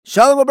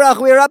Shalom Abrach,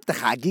 we are up to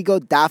Chagigo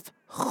Daf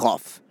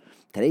Chof.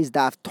 Today's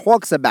daf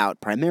talks about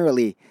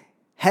primarily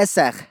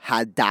Hesech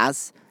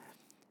Hadas,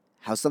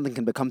 how something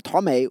can become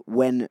Tomei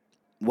when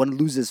one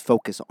loses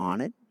focus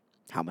on it.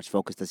 How much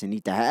focus does he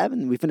need to have?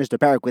 And we finished the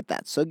parak with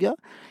that sugya.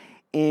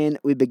 And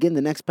we begin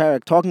the next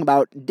parak talking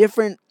about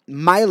different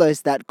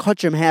milas that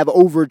Kachim have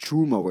over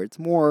Truma, where it's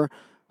more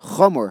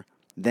Chomer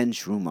than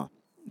Truma.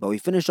 But we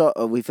finish off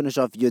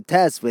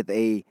Yotes with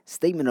a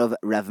statement of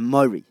Rav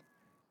Mori.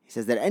 He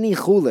says that any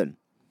chulin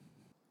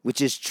which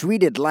is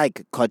treated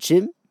like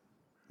kachim,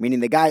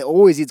 meaning the guy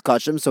always eats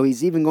kachim, so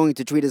he's even going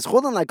to treat his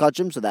chulin like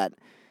kachim so that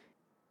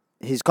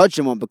his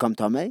kachim won't become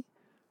tameh.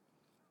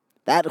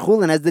 That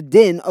chulin has the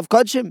din of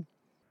kachim.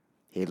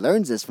 He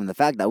learns this from the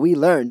fact that we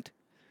learned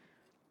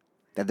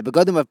that the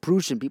begadim of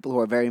Prushim, people who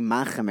are very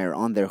machamer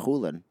on their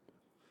chulin,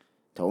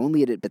 to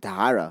only eat it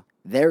b'tahara,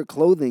 their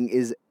clothing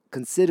is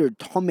considered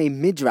tameh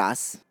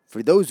midras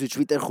for those who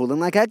treat their chulin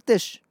like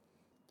hektish.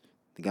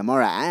 The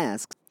Gemara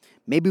asks,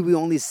 maybe we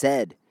only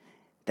said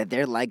that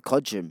they're like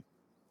kachim,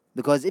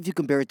 because if you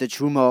compare it to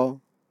truma,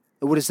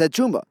 it would have said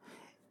truma.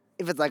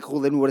 If it's like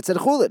chulin, we would have said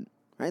chulin,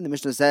 right? The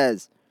Mishnah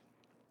says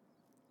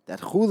that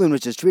chulin,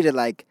 which is treated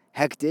like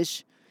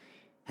hektish,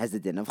 has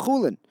the din of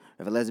chulin.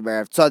 Rav Eliezer bar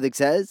Rav Tzadok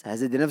says has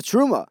the din of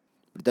truma,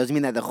 but it doesn't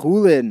mean that the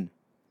chulin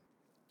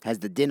has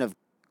the din of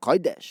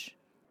kodesh.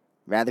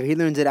 Rather, he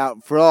learns it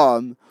out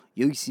from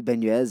Yosi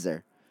ben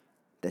Yezer,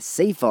 the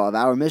seifa of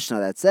our Mishnah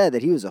that said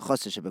that he was a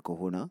chassid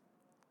shebekahuna.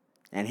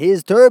 And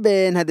his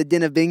turban had the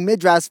din of being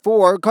midras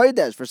for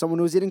kodesh, for someone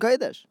who's eating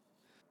kodesh,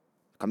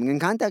 coming in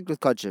contact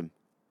with kachim.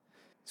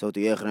 So to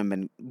Yochanan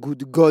ben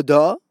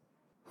Gudgoda,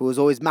 who was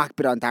always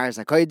makbid on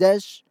taharas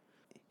kodesh,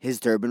 his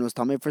turban was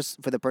tamei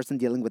for the person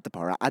dealing with the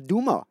para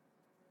aduma,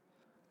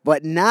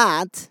 but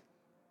not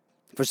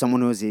for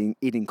someone who was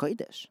eating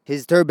kodesh.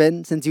 His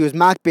turban, since he was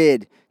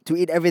makbid to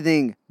eat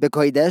everything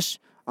bekodesh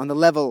on the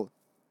level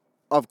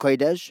of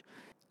kodesh,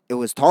 it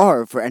was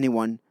tahar for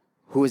anyone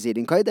who was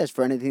eating kodesh,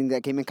 for anything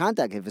that came in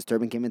contact, if his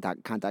turban came in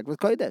contact with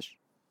kodesh.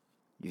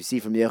 You see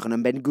from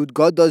Yochanan ben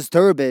Gudgoda's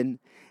turban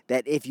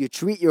that if you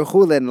treat your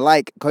chulin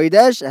like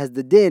kodesh, it has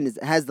the din,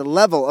 it has the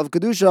level of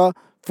kedusha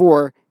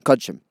for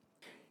kachim.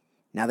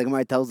 Now the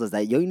Gemara tells us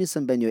that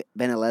Yonasan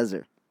ben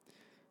Eliezer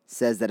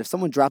says that if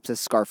someone drops his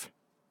scarf,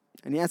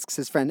 and he asks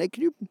his friend, hey,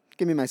 can you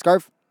give me my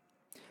scarf?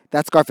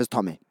 That scarf is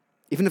tameh,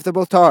 even if they're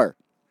both tahar,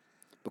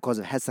 because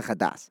of Hesech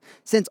Hadas.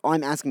 Since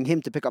I'm asking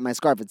him to pick up my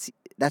scarf,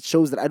 that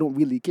shows that I don't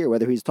really care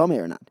whether he's tameh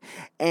or not.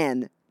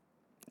 And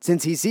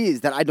since he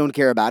sees that I don't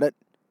care about it,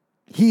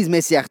 he's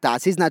Mesiach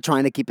Das, he's not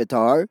trying to keep it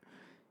tahar,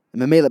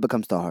 and Memela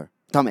becomes tahar,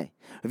 tameh.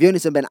 Rav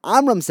Yonasan ben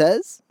Amram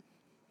says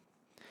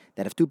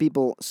that if two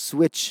people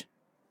switch,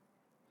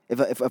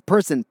 if a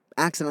person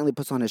accidentally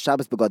puts on his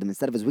Shabbos begadim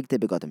instead of his weekday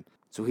begadim,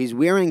 so he's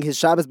wearing his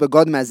Shabbos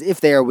begadim as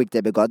if they are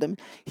weekday begadim,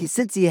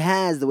 since he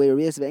has, the way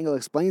Rabbi Yosef Engel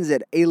explains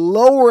it, a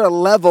lower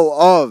level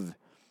of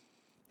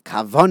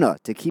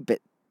kavana to keep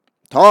it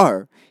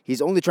tahar,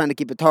 he's only trying to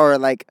keep it tahar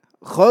like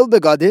chol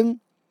begadim,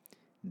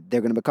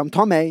 they're going to become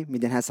tameh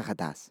midin hesech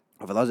hadas.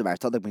 Rav Eliezer bar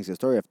Tzadok brings a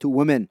story of two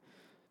women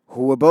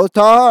who were both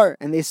tahar,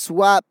 and they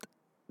swapped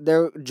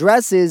their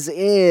dresses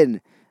in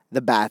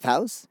the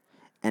bathhouse,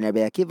 and Rabbi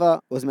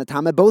Akiva was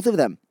matame both of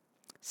them,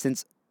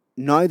 since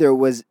neither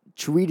was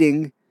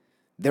treating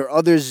their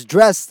other's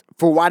dress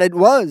for what it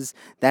was.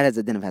 That has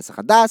a din of hesech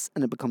hadas,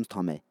 and it becomes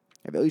tameh.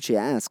 Rabbi Uchi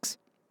asks,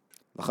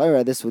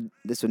 this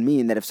would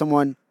mean that if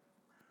someone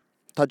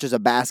touches a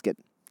basket,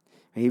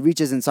 and he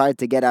reaches inside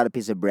to get out a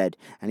piece of bread,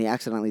 and he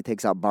accidentally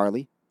takes out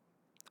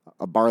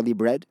a barley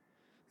bread,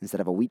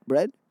 instead of a wheat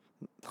bread,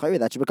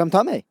 that should become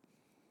tameh.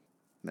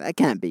 That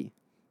can't be.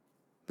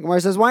 The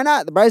Gemara says, why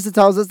not? The Brisa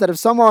tells us that if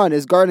someone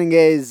is guarding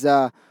his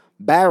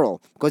barrel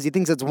because he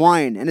thinks it's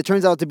wine, and it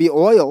turns out to be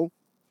oil,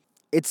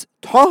 it's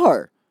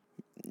tahar.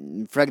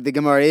 The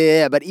Gemara,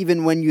 yeah, but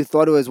even when you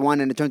thought it was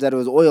wine and it turns out it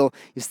was oil,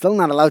 you're still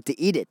not allowed to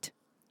eat it.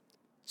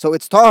 So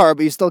it's tahar,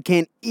 but you still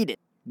can't eat it.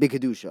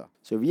 B'kedusha.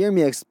 So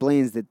Yirmiyah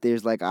explains that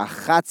there's like a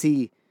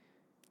chatzi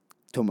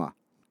tuma.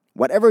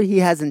 Whatever he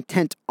has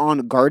intent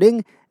on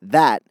guarding,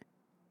 that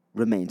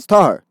remains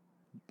tahar.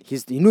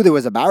 He knew there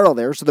was a barrel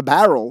there, so the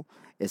barrel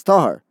is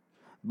tahar.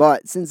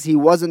 But since he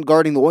wasn't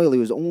guarding the oil, he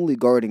was only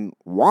guarding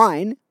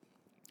wine,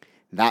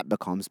 that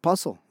becomes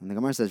puzzle. And the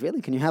Gemara says,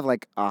 really? Can you have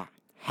like a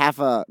half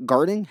a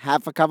guarding,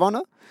 half a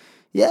kavana?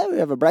 Yeah, we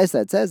have a brisa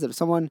that says that if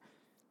someone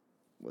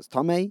was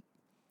tameh,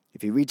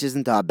 if he reaches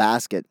into a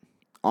basket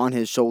on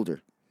his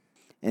shoulder,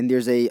 and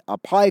there's a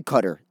pie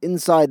cutter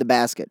inside the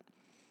basket,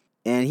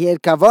 and he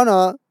had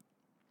kavana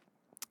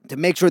to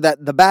make sure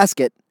that the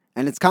basket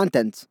and its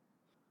contents,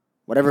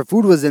 whatever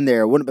food was in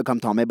there, wouldn't become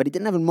tameh, but he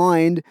didn't have in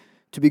mind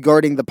to be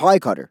guarding the pie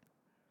cutter.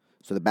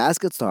 So the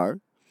basket's tahar,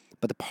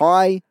 but the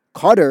pie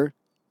cutter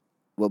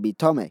will be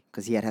tameh,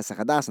 because he had hesech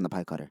hadas on the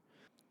pie cutter.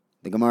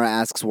 The Gemara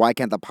asks, why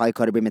can't the pie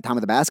cutter be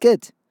metama the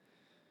basket?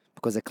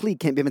 Because a kli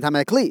can't be metama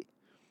a kli.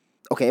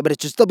 Okay, but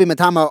it should still be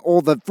metama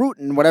all the fruit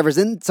and whatever's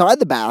inside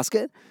the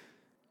basket.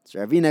 So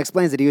Ravina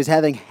explains that he was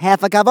having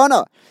half a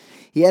kavana.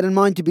 He had in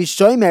mind to be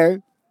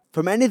shomer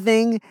from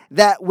anything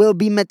that will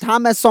be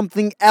metame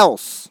something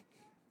else.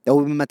 That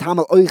will be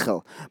metame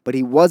oichel. But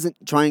he wasn't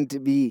trying to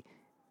be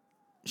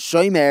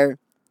shomer,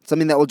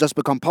 something that will just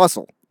become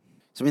puzzle.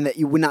 Something that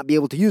you would not be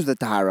able to use the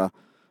tahara,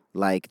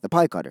 like the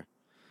pie cutter.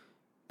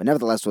 But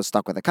nevertheless was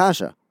stuck with a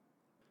kasha.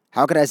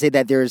 How could I say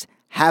that there's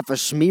half a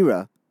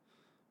shmira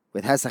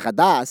with hesach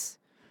hadas?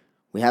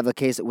 We have a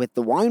case with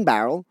the wine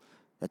barrel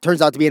that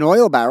turns out to be an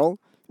oil barrel,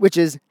 which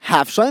is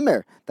half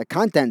shomer. The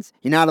contents,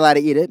 you're not allowed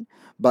to eat it,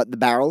 but the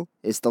barrel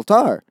is still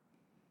tar.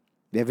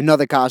 We have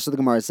another kasha, the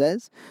Gemara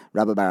says.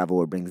 Rabbi Bar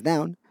Avur brings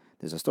down.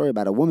 There's a story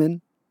about a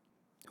woman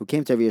who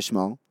came to Rabbi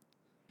Yishmael,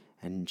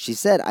 and she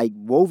said, I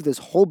wove this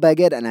whole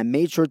beged and I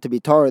made sure to be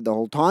tar the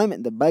whole time,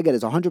 and the beged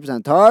is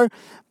 100% tar,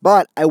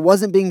 but I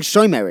wasn't being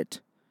shomer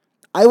it.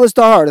 I was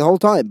tar the whole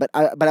time, but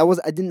I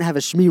didn't have a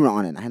shmira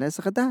on it. I had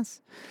hesach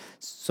hadas.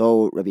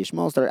 So Rabbi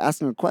Yishmael started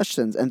asking her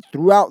questions, and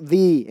throughout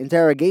the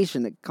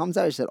interrogation, it comes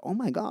out, she said, oh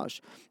my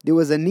gosh, there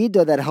was a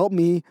nida that helped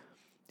me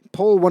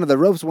pull one of the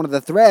ropes, one of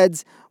the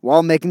threads,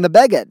 while making the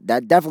beged.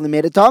 That definitely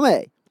made it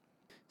tameh.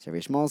 So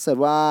Rabbi Yishmael said,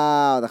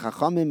 wow, the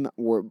chachamim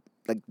were,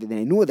 like,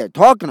 they knew what they're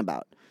talking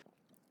about.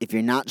 If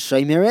you're not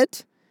shomer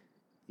it,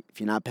 if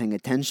you're not paying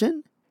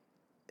attention,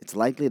 it's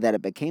likely that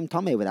it became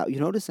tameh without you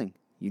noticing.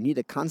 You need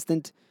a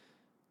constant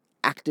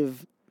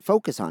active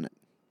focus on it.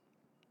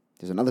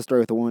 There's another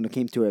story with a woman who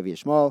came to Rabbi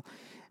Yishmael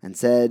and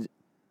said,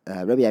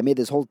 Rabbi, I made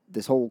this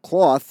whole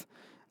cloth.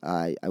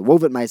 I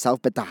wove it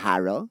myself, but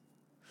tahara,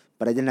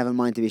 but I didn't have in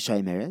mind to be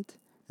shomer it.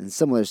 And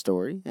similar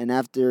story. And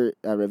after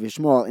Rabbi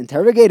Yishmael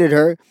interrogated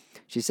her,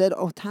 she said,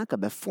 oh, Taka,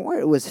 before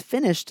it was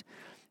finished,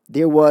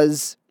 there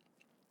was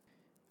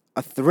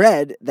a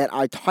thread that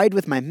I tied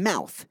with my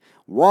mouth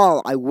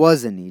while I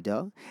was a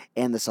nida,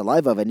 and the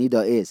saliva of a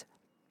nida is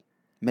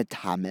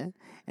metame,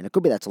 and it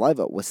could be that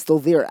saliva was still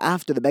there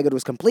after the beged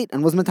was complete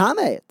and was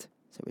metame it.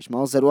 So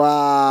Yishmael said,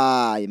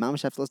 wow, you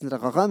mamash have to listen to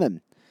the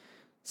chachamim.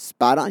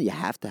 Spot on, you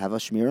have to have a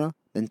shmira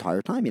the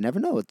entire time. You never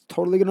know.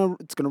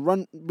 It's gonna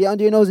run beyond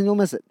your nose and you'll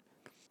miss it.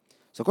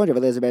 So according to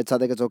Rabbi Eliezer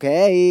Tzaddik, it's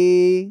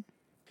okay.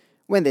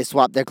 When they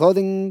swap their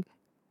clothing,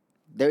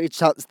 they're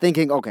each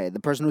thinking, okay, the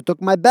person who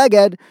took my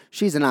beged,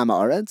 she's an Amma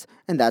Aretz,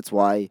 and that's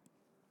why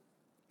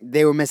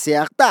they were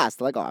Messiach Das.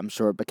 Like, oh, I'm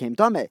sure it became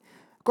Tameh.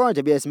 According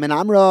to Bias Men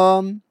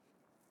Amram,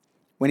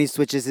 when he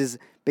switches his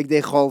Big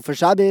Day Chol for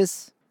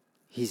Shabbos,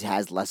 he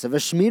has less of a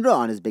Shmira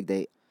on his Big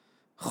Day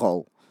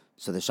Chol.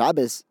 So the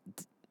Shabbos,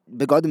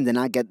 Begodim did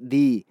not get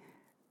the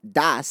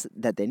Das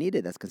that they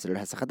needed. That's considered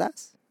Hesach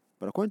Das.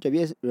 But according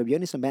to Rabbi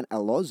Yonasan ben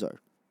Elazar,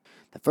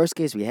 the first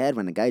case we had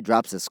when a guy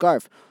drops his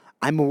scarf,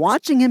 I'm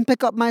watching him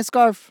pick up my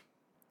scarf.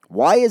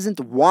 Why isn't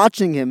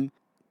watching him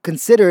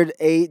considered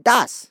a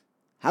das?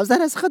 How's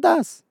that as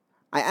chadas?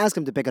 I ask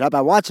him to pick it up.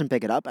 I watch him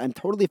pick it up. I'm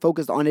totally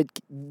focused on it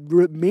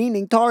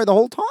remaining tar the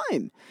whole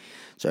time.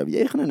 So Rabbi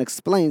Yechanan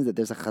explains that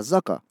there's a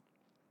chazaka,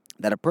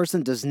 that a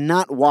person does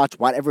not watch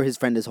whatever his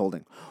friend is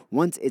holding.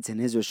 Once it's in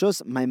his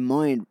rishus, my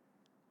mind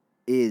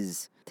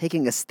is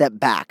taking a step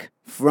back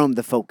from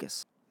the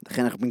focus. The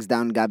Chinuch brings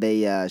down gabe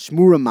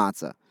shmura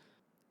matzah,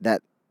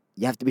 that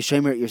you have to be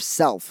shomer it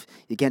yourself.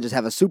 You can't just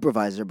have a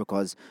supervisor,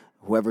 because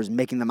whoever's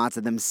making the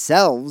matzah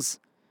themselves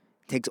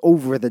takes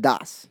over the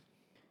das.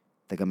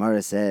 The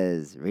Gemara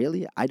says,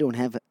 really? I don't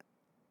have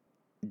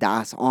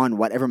das on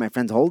whatever my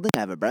friend's holding? I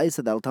have a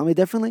brayso that'll tell me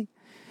differently.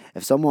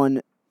 If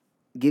someone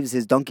gives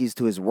his donkeys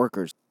to his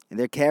workers, and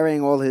they're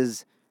carrying all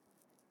his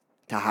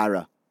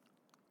tahara,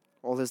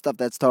 all his stuff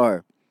that's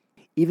tar,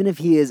 even if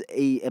he is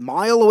a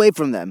mile away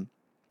from them,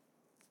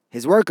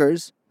 his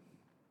workers,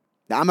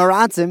 the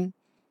Amaratzim,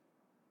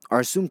 are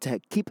assumed to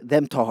keep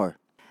them tahar.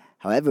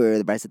 However,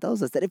 the Brisa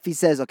tells us that if he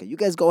says, okay, you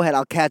guys go ahead,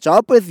 I'll catch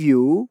up with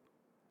you,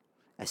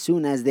 as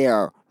soon as they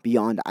are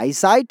beyond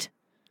eyesight,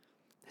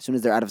 as soon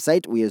as they're out of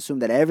sight, we assume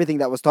that everything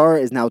that was tar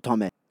is now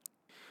tameh.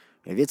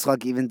 Rav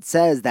Yitzchak even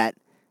says that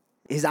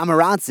his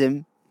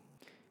Amaratzim,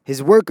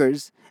 his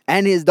workers,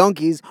 and his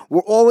donkeys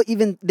were all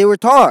they were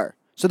tar.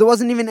 So there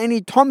wasn't even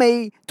any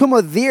tumah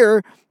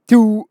there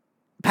to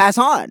pass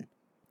on.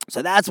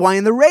 So that's why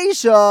in the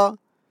Reisha,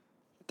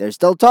 they're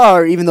still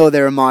tar, even though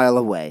they're a mile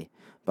away.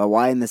 But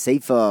why in the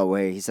Seifa,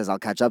 where he says, I'll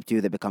catch up to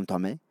you, they become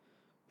tameh?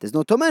 There's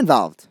no tumah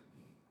involved.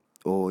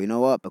 Oh, you know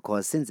what?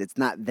 Because since it's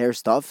not their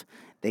stuff,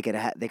 they could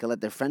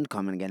let their friend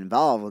come and get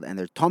involved, and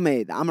they're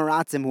tameh, the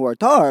Amaratzim who are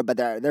tar, but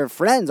their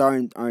friends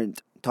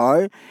aren't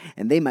tar,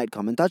 and they might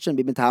come and touch and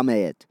be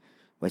tameh it.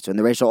 Which in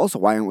the Reisha also,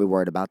 why aren't we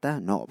worried about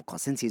that? No,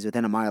 because since he's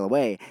within a mile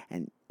away,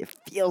 and it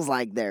feels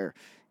like that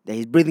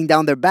he's breathing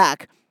down their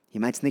back, he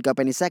might sneak up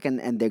any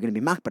second, and they're going to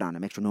be makbar on it,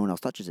 make sure no one else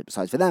touches it.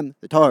 Besides for them,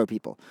 the Torah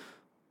people.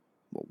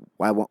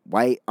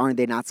 Why aren't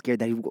they not scared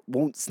that he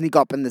won't sneak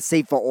up in the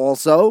Seifa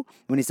also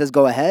when he says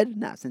go ahead?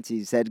 Now, since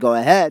he said go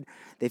ahead,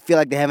 they feel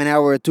like they have an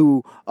hour or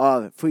two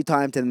of free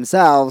time to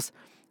themselves,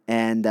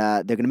 and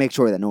they're going to make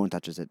sure that no one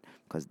touches it,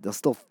 because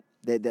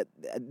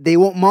they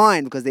won't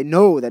mind, because they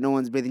know that no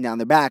one's breathing down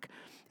their back,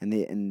 and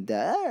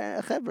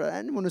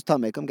anyone who's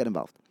tameh, come get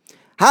involved.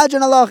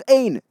 Hajan alach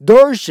ein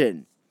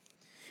dorshin.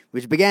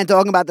 which began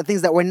talking about the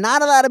things that were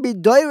not allowed to be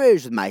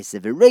doirish, the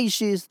Ma'aseh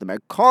Reshis, the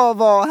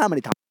Merkava,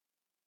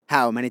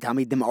 how many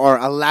Talmidim are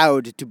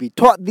allowed to be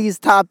taught these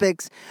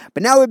topics.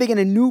 But now we begin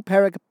a new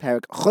parak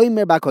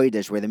Chomer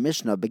B'Kodesh, where the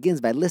Mishnah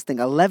begins by listing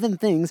 11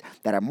 things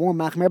that are more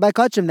machmer by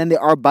kachim than they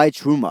are by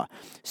truma.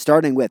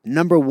 Starting with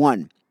number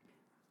 1.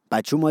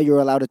 By truma, you're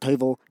allowed to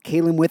toivel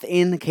kalim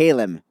within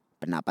kalim,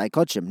 but not by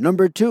kachim.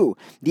 Number 2.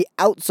 The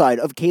outside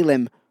of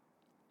kalim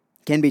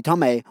can be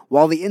tameh,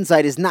 while the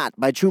inside is not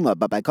by truma,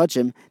 but by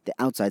kachim, the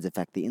outsides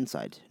affect the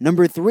inside.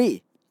 Number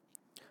 3.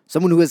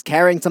 Someone who is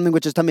carrying something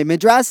which is tameh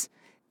midras,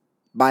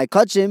 by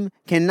kachim,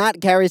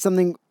 cannot carry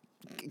something.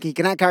 He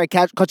cannot carry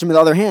kachim in the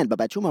other hand, but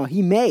by truma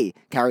he may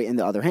carry in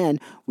the other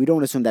hand. We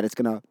don't assume that it's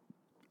gonna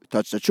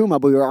touch the truma,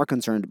 but we are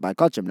concerned by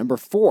kachim. Number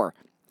 4,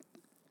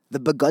 the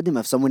begadim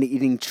of someone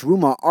eating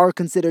truma are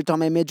considered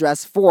tamei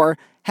midras for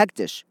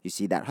hektish. You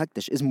see that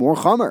hektish is more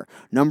chamer.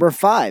 Number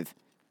 5,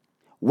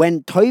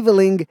 when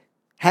toiveling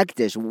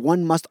hektish,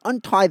 one must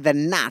untie the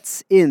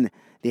knots in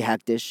the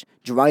hektish,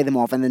 dry them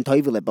off, and then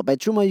toivel it. But by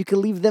truma, you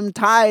can leave them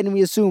tied, and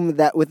we assume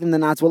that within the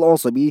knots will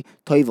also be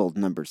toiveled.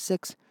 Number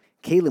 6,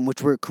 kalim,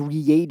 which were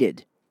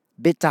created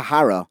bit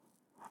tahara,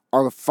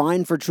 are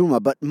fine for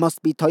truma, but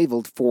must be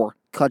toiveled for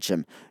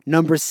kachim.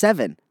 Number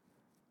 7,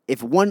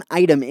 if one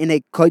item in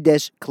a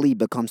kodesh kli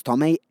becomes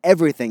tamei,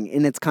 everything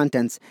in its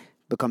contents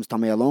becomes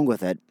tamei along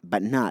with it,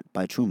 but not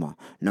by truma.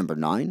 Number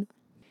 9,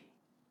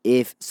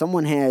 if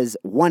someone has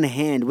one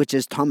hand which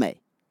is tamei,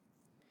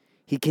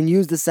 he can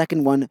use the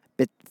second one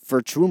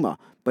for truma,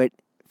 but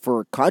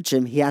for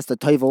kachim, he has to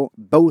toivel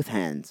both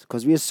hands,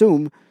 because we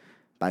assume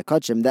by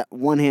kachim that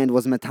one hand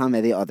was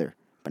metame the other,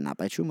 but not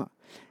by truma.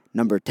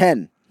 Number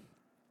 10,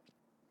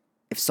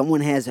 if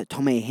someone has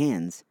tomei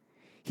hands,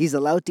 he's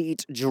allowed to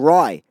eat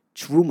dry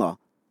truma,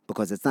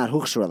 because it's not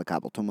huchshur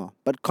l'kabel tuma,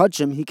 but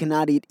kachim he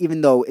cannot eat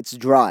even though it's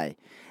dry.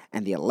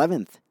 And the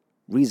 11th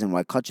reason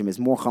why kachim is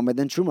more chamer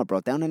than truma,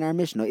 brought down in our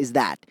Mishnah, is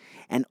that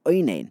an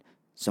oinein,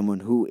 someone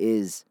who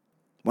is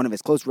one of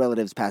his close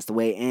relatives passed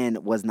away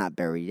and was not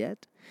buried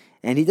yet,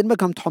 and he didn't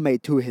become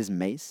tamei to his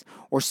mace,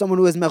 or someone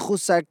who is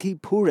mechusar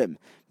kippurim,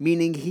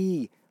 meaning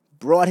he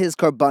brought his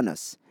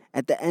karbanos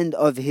at the end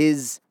of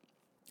his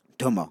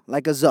tuma,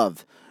 like a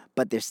zav,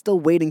 but they're still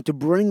waiting to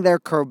bring their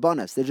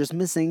karbanos. They're just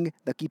missing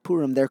the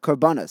kippurim, their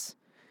karbanos.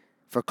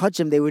 For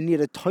kachim, they would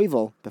need a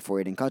toivel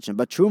before eating kachim,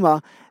 but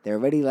truma, they're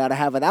already allowed to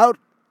have without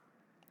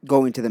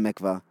going to the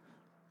mikvah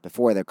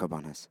before their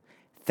karbanos.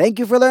 Thank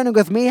you for learning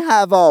with me.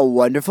 Have a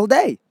wonderful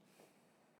day.